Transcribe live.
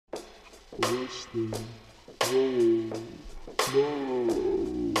Weston, no, no.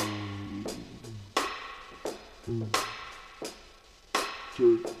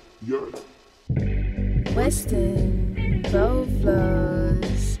 Yeah. Weston, bow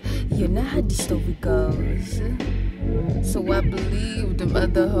flows. You know how the story goes. So I believe them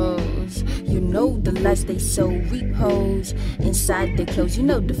other hoes. You know the lies they so reap hoes. Inside their clothes, you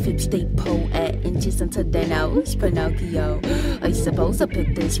know the fibs they pull at inches until their nose. Pinocchio, I suppose I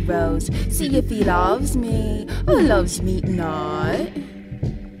pick this rose. See if he loves me or loves me not.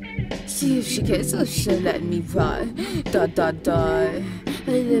 See if she cares or she'll let me rot. Dot dot dot.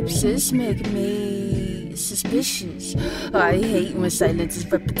 Ellipsis make me suspicious. I hate when silence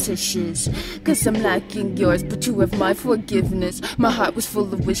is repetitious. Cause I'm lacking yours, but you have my forgiveness. My heart was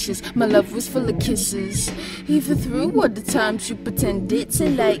full of wishes, my love was full of kisses. Even through all the times you pretended to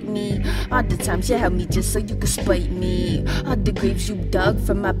like me, all the times you held me just so you could spite me, all the graves you dug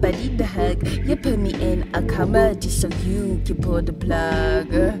for my body to hug. You put me in a coma just so you could pull the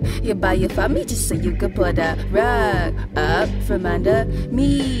plug. You buy it for me just so you could put a rug up from under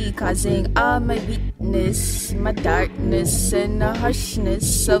me, causing all my weakness, my darkness, and the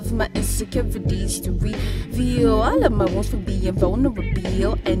harshness of my insecurities to reveal all of my wounds for being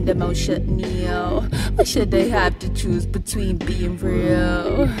vulnerable and emotional. Why should I have to choose between being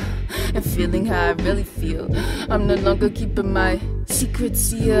real and feeling how I really feel? I'm no longer keeping my secrets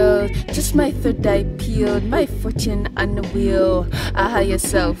sealed, just my third eye peeled, my fortune on the wheel. A higher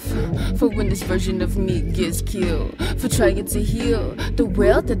self for when this version of me gets killed, for trying to heal the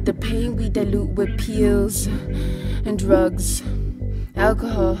world that the pain we dilute with pills and drugs,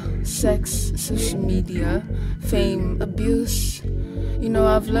 alcohol, sex, social media, fame, abuse. You know,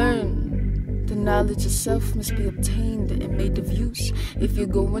 I've learned the knowledge of self must be obtained and made of use if you're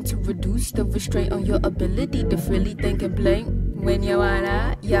going to reduce the restraint on your ability to freely think and blame when you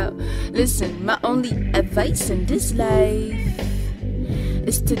wanna. Yo, listen, my only advice in this life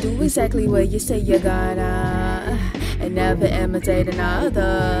is to do exactly what you say you're gonna, and never imitate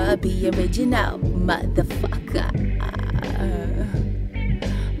another. Be original, motherfucker.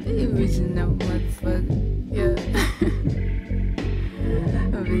 Be original, motherfucker.